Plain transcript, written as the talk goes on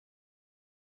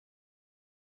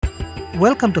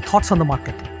Welcome to Thoughts on the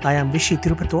Market. I am Vishy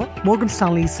Tirupattur, Morgan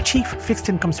Stanley's Chief Fixed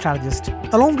Income Strategist.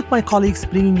 Along with my colleagues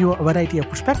bringing you a variety of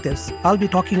perspectives, I'll be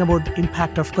talking about the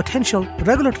impact of potential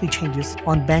regulatory changes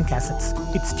on bank assets.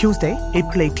 It's Tuesday,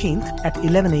 April 18th at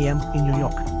 11 a.m. in New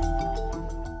York.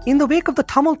 In the wake of the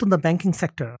tumult in the banking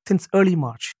sector since early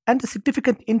March and a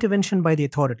significant intervention by the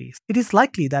authorities, it is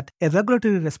likely that a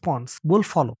regulatory response will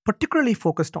follow, particularly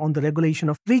focused on the regulation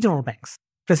of regional banks.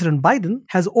 President Biden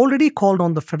has already called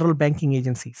on the federal banking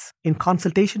agencies, in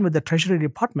consultation with the Treasury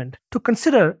Department, to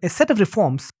consider a set of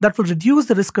reforms that will reduce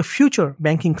the risk of future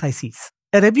banking crises.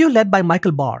 A review led by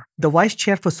Michael Barr, the Vice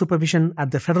Chair for Supervision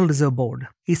at the Federal Reserve Board,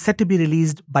 is set to be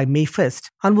released by May 1st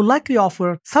and will likely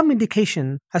offer some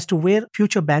indication as to where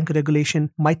future bank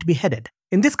regulation might be headed.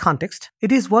 In this context, it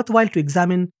is worthwhile to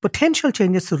examine potential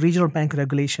changes to regional bank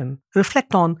regulation,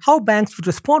 reflect on how banks would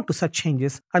respond to such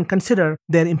changes, and consider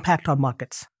their impact on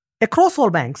markets. Across all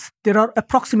banks, there are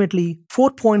approximately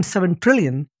 4.7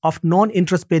 trillion of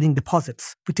non-interest-bearing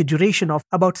deposits with a duration of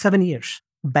about 7 years.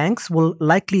 Banks will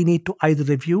likely need to either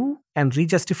review and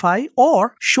re-justify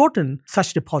or shorten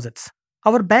such deposits.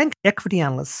 Our bank equity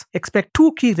analysts expect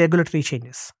two key regulatory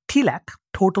changes: TLAC,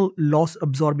 total loss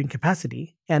absorbing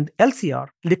capacity, and LCR,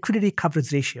 liquidity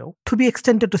coverage ratio, to be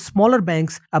extended to smaller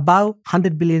banks above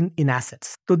 100 billion in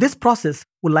assets. So this process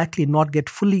will likely not get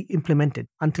fully implemented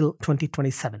until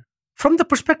 2027. From the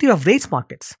perspective of rates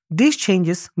markets, these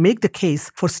changes make the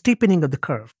case for steepening of the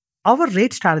curve. Our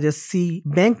rate strategists see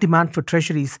bank demand for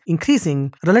treasuries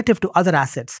increasing relative to other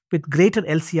assets with greater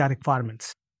LCR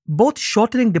requirements. Both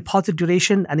shortening deposit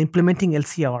duration and implementing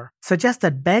LCR suggest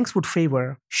that banks would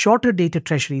favor shorter dated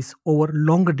treasuries over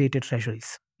longer dated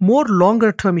treasuries. More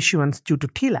longer-term issuance due to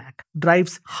TLAC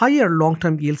drives higher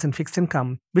long-term yields in fixed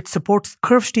income, which supports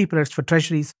curve steepeners for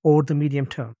treasuries over the medium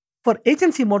term. For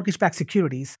agency mortgage-backed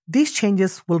securities, these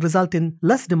changes will result in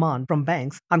less demand from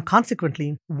banks and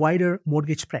consequently wider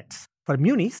mortgage spreads. For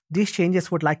munis, these changes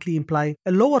would likely imply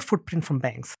a lower footprint from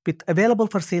banks, with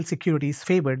available-for-sale securities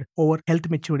favored over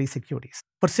held-to-maturity securities.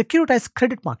 For securitized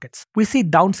credit markets, we see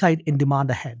downside in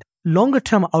demand ahead.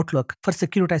 Longer-term outlook for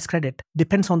securitized credit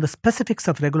depends on the specifics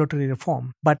of regulatory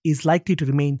reform, but is likely to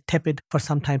remain tepid for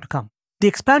some time to come. The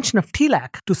expansion of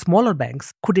TLAC to smaller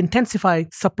banks could intensify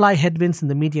supply headwinds in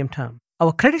the medium term.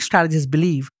 Our credit strategists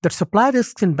believe that supply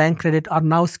risks in bank credit are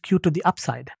now skewed to the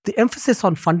upside. The emphasis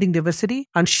on funding diversity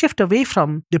and shift away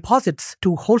from deposits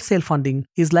to wholesale funding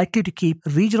is likely to keep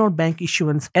regional bank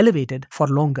issuance elevated for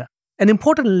longer. An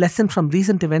important lesson from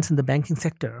recent events in the banking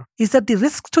sector is that the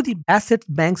risks to the assets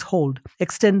banks hold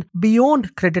extend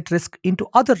beyond credit risk into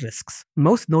other risks,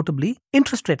 most notably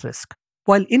interest rate risk.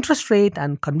 While interest rate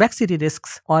and convexity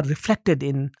risks are reflected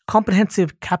in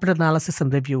Comprehensive Capital Analysis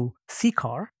and Review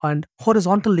 (CCAR) and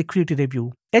Horizontal Liquidity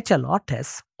Review (HLR)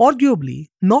 tests, arguably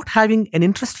not having an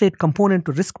interest rate component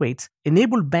to risk weights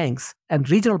enabled banks, and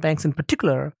regional banks in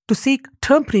particular, to seek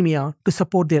term premia to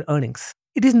support their earnings.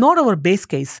 It is not our base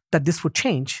case that this would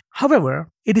change. However,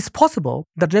 it is possible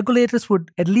that regulators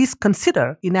would at least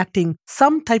consider enacting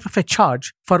some type of a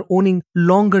charge for owning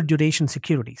longer duration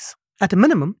securities. At a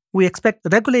minimum, we expect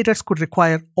regulators could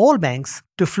require all banks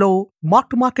to flow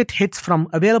mark-to-market hits from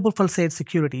available-for-sale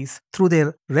securities through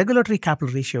their regulatory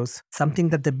capital ratios, something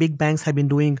that the big banks have been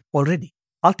doing already.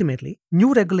 Ultimately,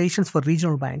 new regulations for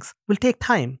regional banks will take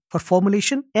time for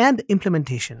formulation and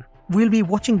implementation. We'll be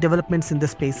watching developments in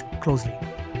this space closely.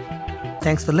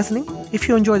 Thanks for listening. If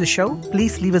you enjoy the show,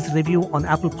 please leave us a review on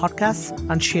Apple Podcasts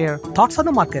and share Thoughts on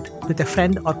the Market with a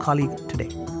friend or colleague today.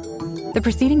 The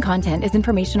preceding content is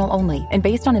informational only and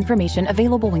based on information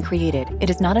available when created. It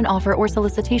is not an offer or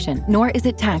solicitation, nor is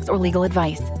it tax or legal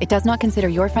advice. It does not consider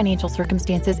your financial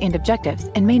circumstances and objectives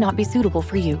and may not be suitable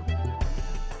for you.